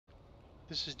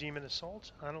This is Demon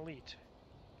Assault on Elite.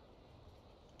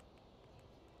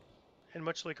 And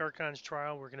much like Archon's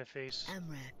trial, we're going to face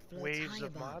waves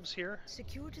of mobs here.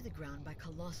 Secured to the ground by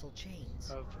colossal chains.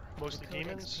 Of mostly the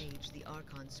codex demons. Page the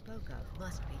Archon spoke of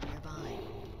must be nearby.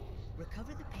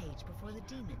 Recover the page before the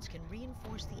demons can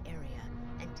reinforce the area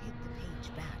and take the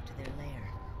page back to their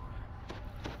lair.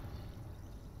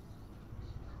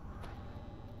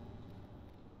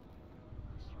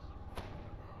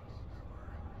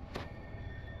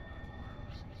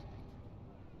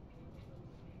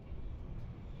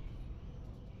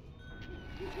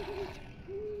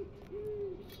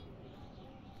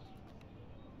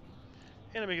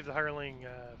 And I'm going to give the hireling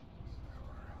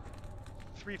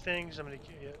 3 things. I'm going to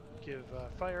give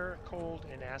fire, cold,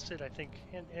 and acid, I think,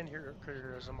 and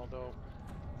heroism, although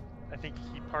I think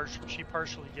she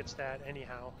partially gets that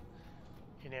anyhow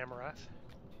in Amaranth.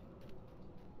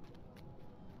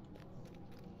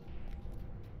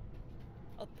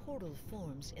 A portal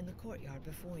forms in the courtyard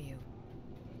before you.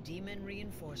 Demon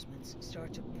reinforcements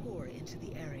start to pour into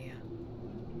the area.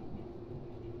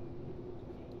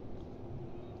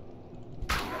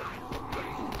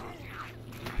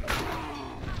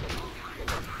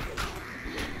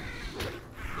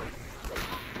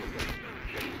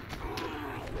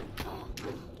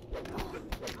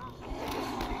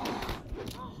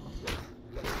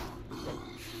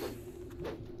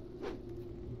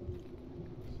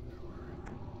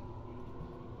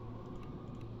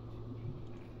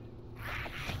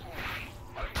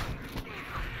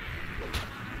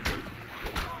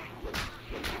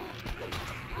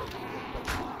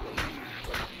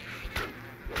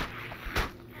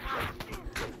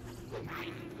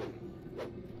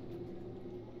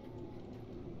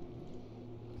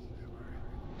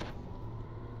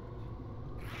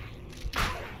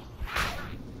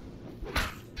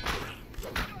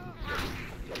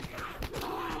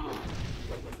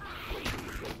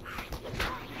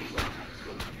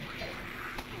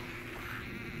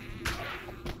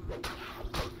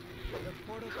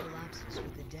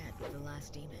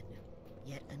 Demon.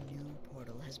 Yet a new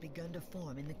portal has begun to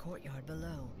form in the courtyard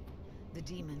below. The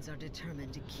demons are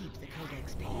determined to keep the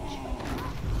codex page.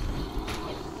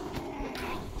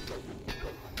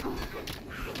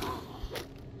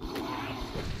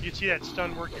 You can see that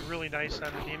stun working really nice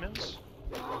on the demons.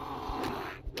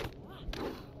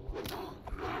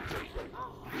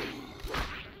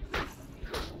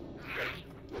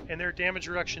 And their damage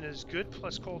reduction is good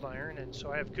plus cold iron, and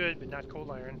so I have good but not cold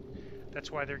iron. That's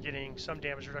why they're getting some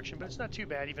damage reduction, but it's not too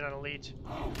bad, even on Elite.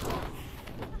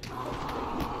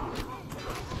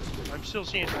 I'm still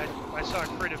seeing, I saw a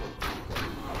crit of,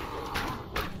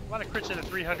 a lot of crits in the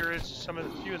 300s, some of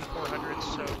the few in the 400s,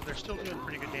 so they're still doing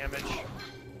pretty good damage.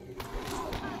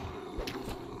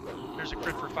 There's a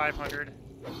crit for 500.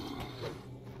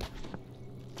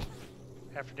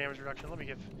 After damage reduction, let me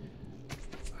give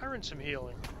Iron some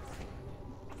healing.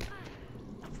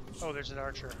 Oh, there's an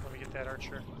archer. Let me get that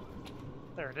archer.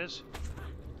 There it is.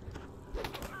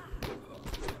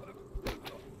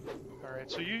 Alright,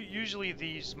 so usually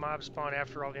these mobs spawn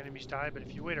after all the enemies die, but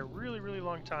if you wait a really, really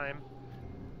long time,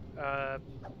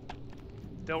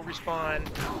 they'll respawn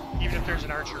even if there's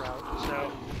an archer out.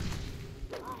 So,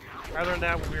 other than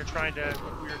that, when we were trying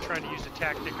to use a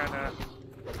tactic on a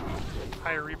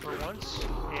higher Reaper once,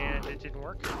 and it didn't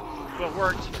work. Well, it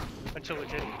worked until it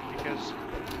didn't, because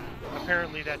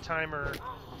apparently that timer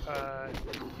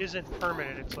isn't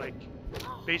permanent. It's like,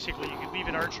 basically you can leave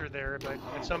an archer there, but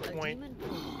at some point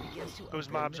those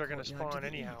mobs are going to spawn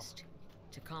anyhow.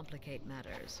 To complicate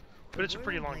matters, but it's a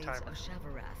pretty long timer. Of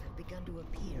Shavarath have begun to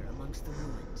appear amongst the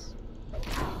ruins.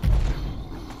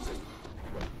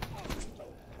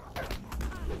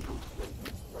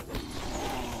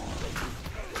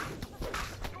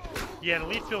 Yeah, and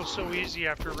Elite feels so easy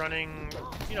after running,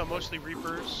 you know, mostly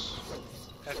Reapers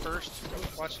at first.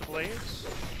 Watch the blades.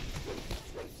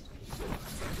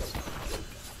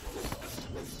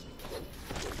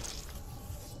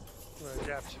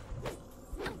 Adapt.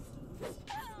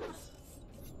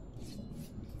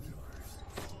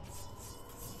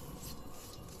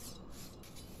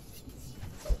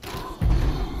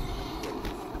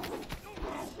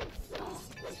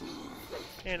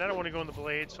 And I don't want to go in the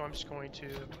blade, so I'm just going to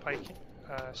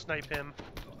snipe him.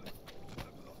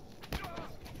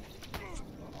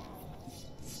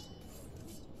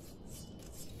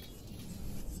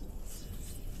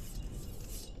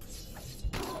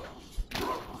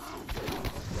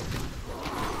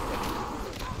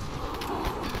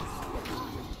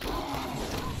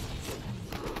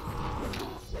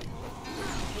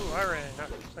 Ooh, iron.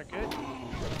 That's not good.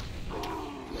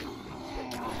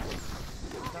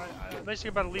 nice thing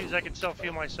about a lead is I can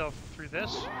self-heal myself through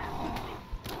this. So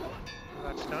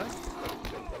that's done.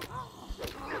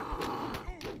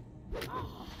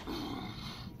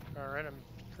 Alright, I'm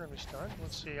currently stunned.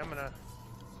 Let's see, I'm gonna...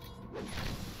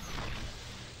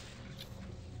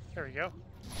 There we go.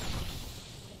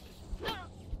 A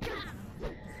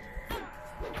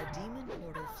demon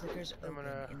portal flickers open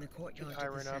in the courtyard to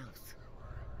the south.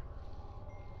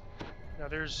 Now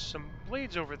there's some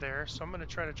blades over there, so I'm going to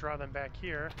try to draw them back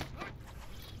here.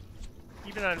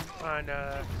 Even on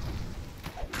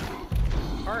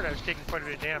hard, I was taking quite a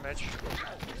bit of damage.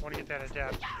 I want to get that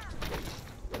adept.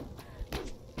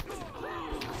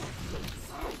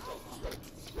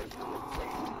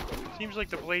 Seems like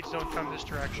the blades don't come this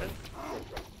direction.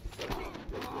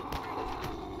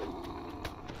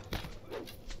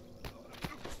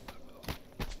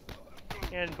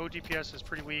 And bow DPS is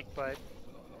pretty weak, but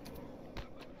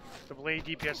the blade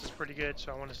DPS is pretty good,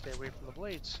 so I want to stay away from the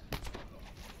blades.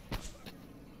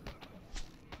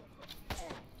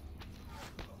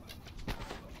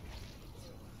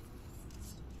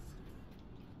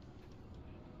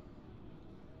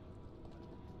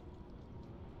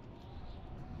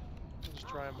 Just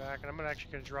draw them back, and I'm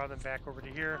actually going to draw them back over to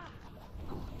here.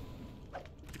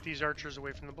 Get these archers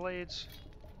away from the blades.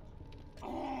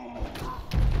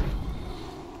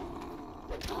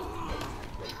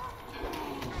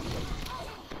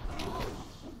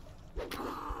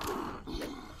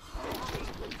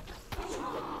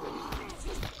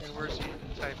 And where's the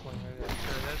typhoon? There it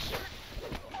is.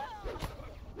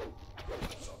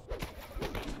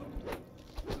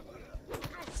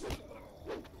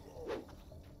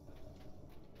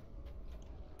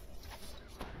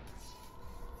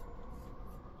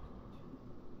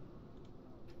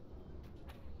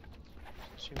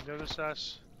 So you notice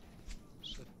us.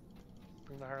 So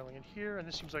bring the hireling in here, and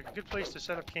this seems like a good place to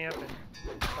set up camp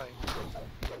and fight.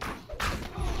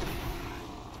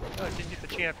 Oh, I didn't get the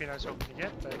champion I was hoping to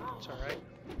get, but it's alright.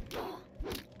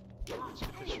 Let's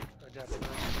get this adept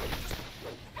first.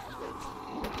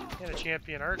 And a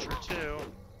champion archer, too.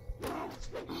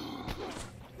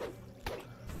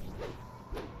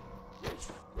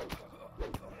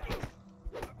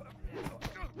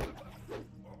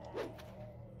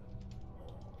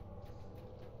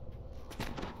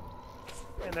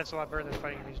 And that's a lot better than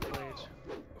fighting these blades.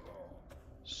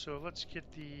 So let's get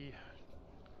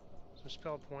some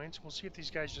spell points. We'll see if these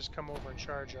guys just come over and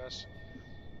charge us.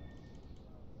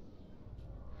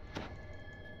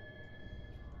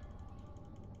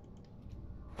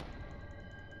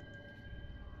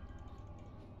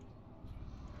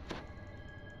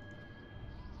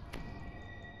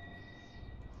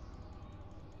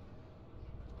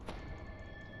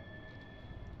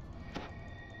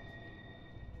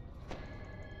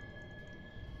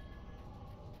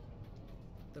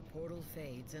 The portal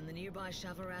fades and the nearby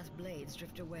Shavarath blades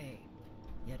drift away.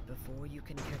 Yet before you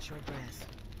can catch your breath,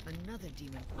 another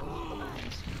demon portal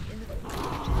opens in the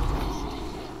courtyard to the west.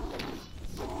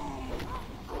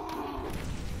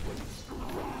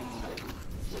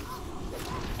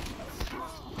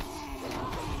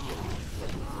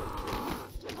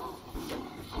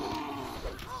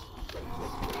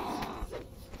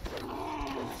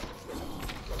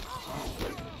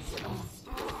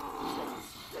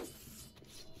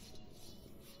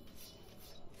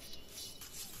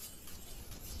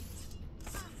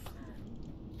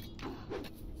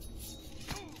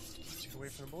 Away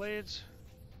from the blades.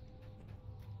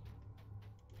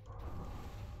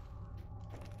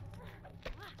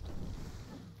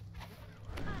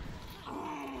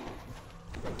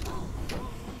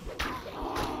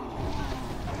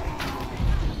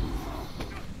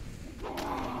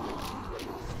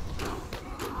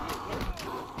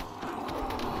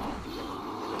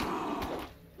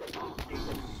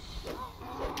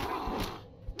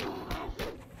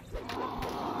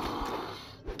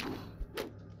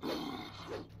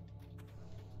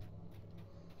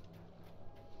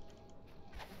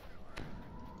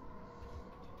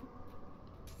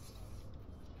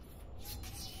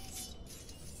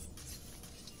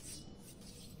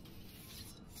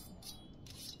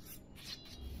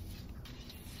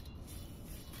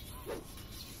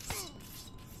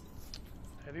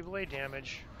 Heavy blade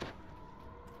damage.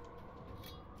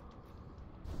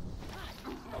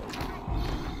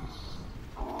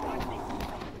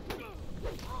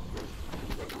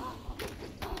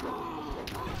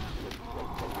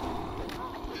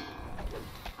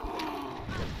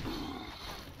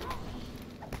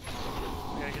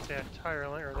 Gotta get that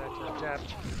hireling or that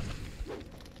adept.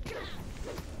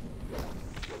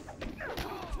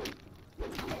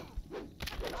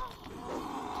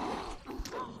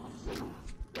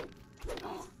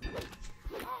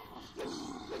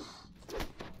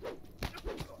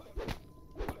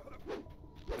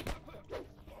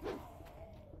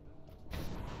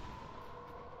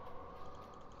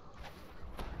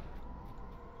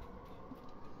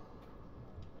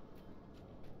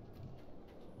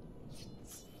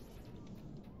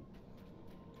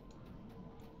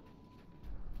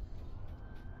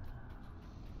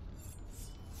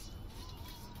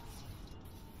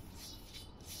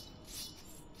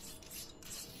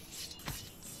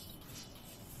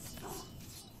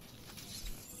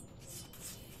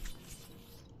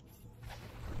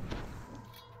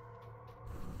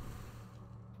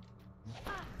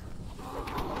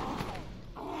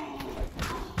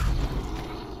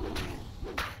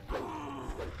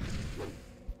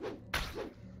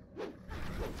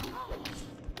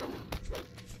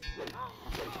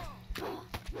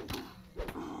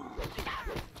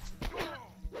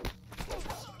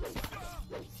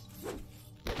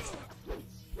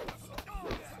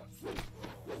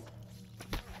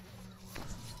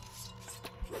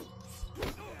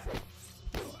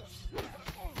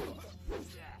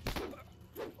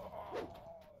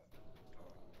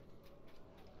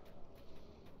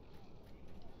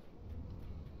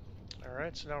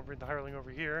 Alright, so now we'll bring the hireling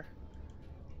over here.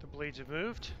 The blades have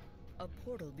moved. A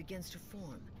portal begins to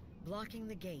form, blocking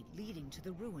the gate leading to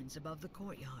the ruins above the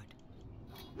courtyard.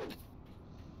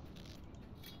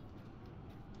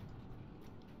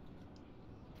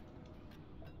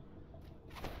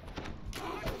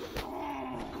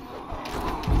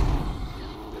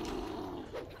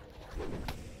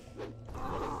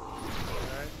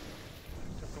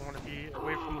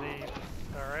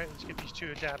 Let's get these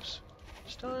two adepts.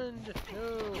 Stunned!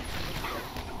 No!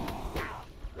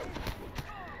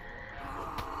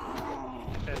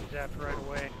 Get that adept right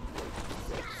away.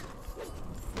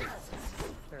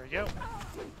 There we go.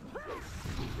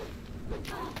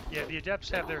 Yeah, the adepts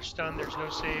have their stun, there's no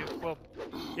save. Well,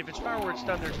 if it's power word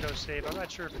stun, there's no save. I'm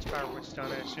not sure if it's power word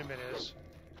stun, I assume it is.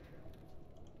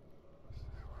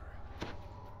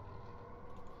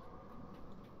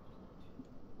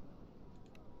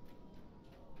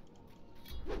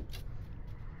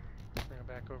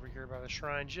 Over here by the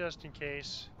shrine just in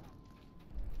case,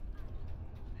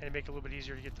 and make it a little bit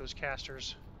easier to get those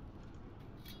casters.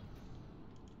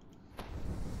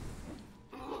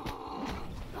 There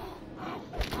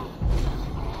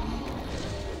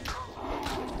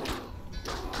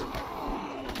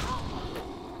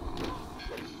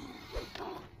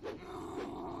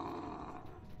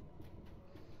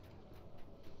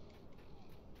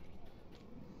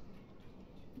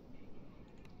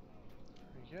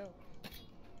we go.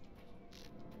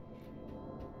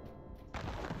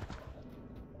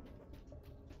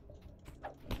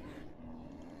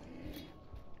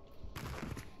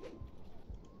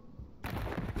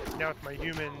 Now with my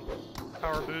human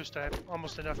power boost, I have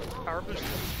almost enough power boost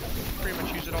to pretty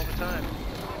much use it all the time.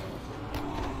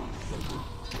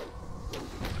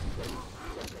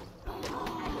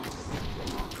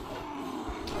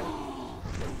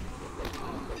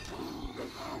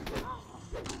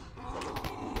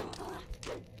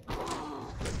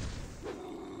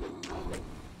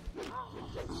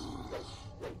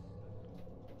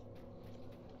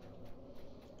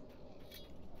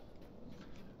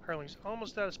 Harling's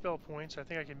almost out of spell points. I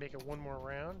think I can make it one more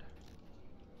round.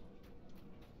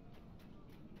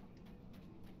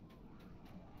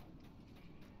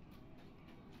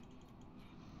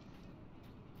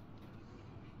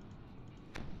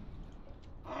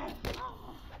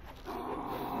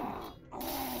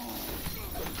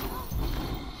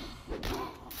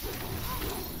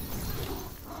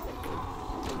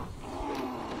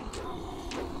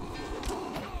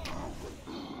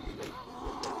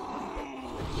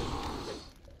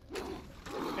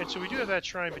 And so we do have that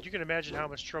shrine, but you can imagine how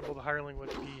much trouble the hireling would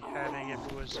be having if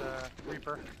it was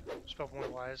Reaper, spell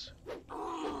point wise. Let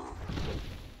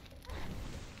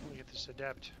me get this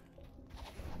adept.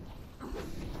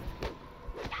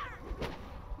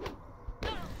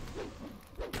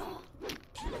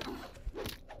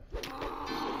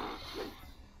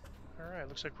 Alright,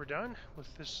 looks like we're done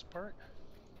with this part.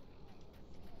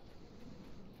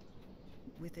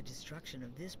 With the destruction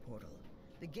of this portal,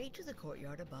 the gate to the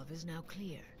courtyard above is now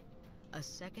clear. A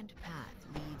second path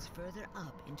leads further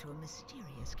up into a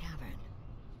mysterious cavern.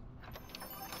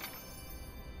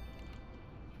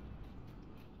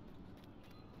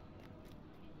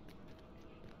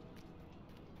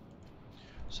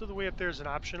 So the way up there is an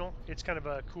optional. It's kind of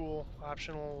a cool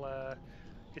optional.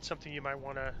 It's something you might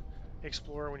want to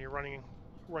explore when you're running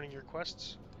your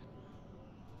quests.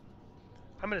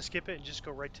 I'm going to skip it and just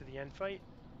go right to the end fight.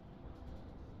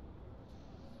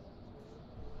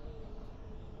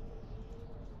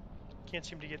 Can't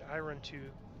seem to get Iron to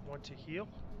want to heal.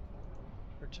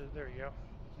 Or to, there you go.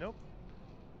 Nope.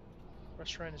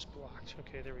 Rest shrine is blocked.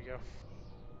 Okay, there we go.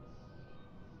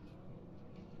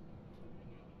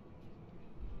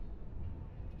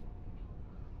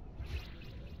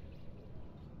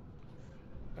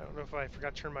 I don't know if I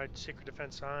forgot to turn my Sacred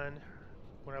Defense on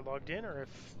when I logged in, or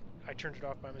if I turned it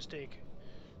off by mistake.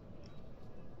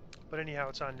 But anyhow,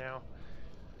 it's on now.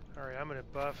 Alright, I'm gonna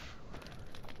buff.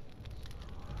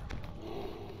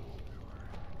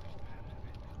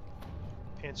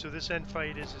 And so this end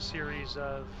fight is a series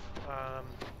of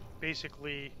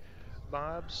basically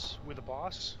mobs with a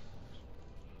boss.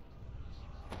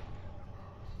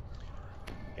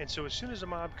 And so as soon as a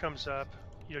mob comes up,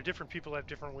 you know, different people have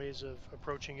different ways of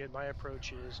approaching it. My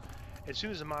approach is, as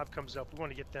soon as a mob comes up, we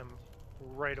want to get them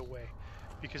right away,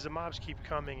 because the mobs keep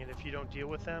coming, and if you don't deal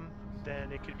with them,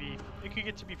 then it could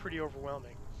get to be pretty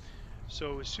overwhelming.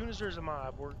 So as soon as there's a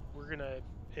mob, we're gonna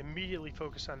immediately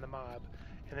focus on the mob,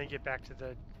 and then get back to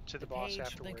the boss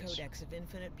afterwards. The Codex of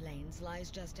Infinite Planes lies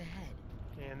just ahead.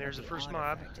 And there's the first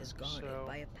mob. Is guarded so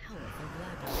by a powerful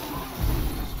black.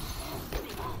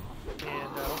 and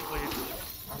hopefully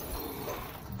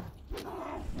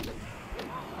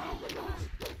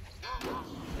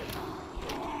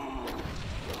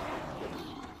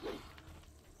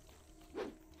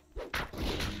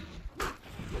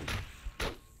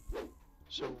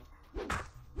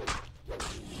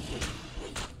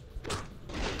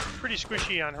pretty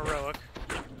squishy on heroic.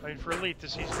 I mean, for elite,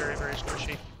 this seems very, very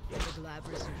squishy. The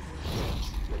glabrous are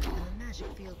collapsed, and the magic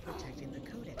field protecting the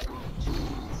codex page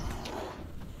begins.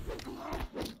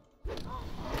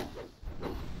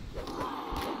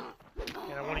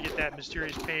 And I want to get that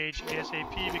mysterious page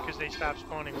ASAP because they stop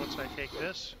spawning once I take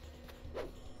this.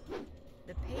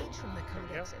 The page from the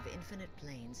Codex of Infinite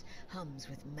Planes hums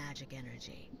with magic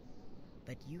energy.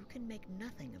 But you can make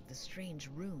nothing of the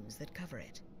strange runes that cover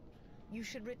it. You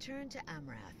should return to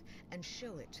Amrath and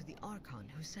show it to the Archon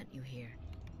who sent you here.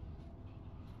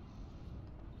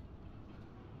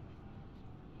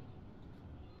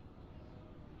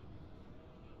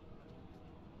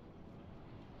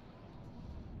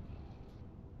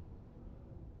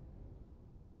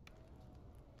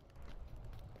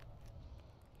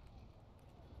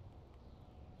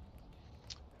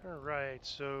 Alright,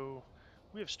 so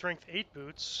we have strength 8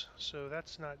 boots, so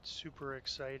that's not super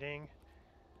exciting.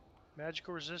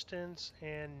 Magical resistance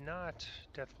and not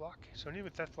death block. So any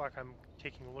with death block I'm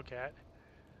taking a look at.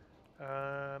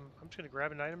 I'm just going to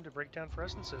grab an item to break down for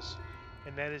essences,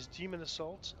 and that is Demon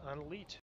Assault on Elite.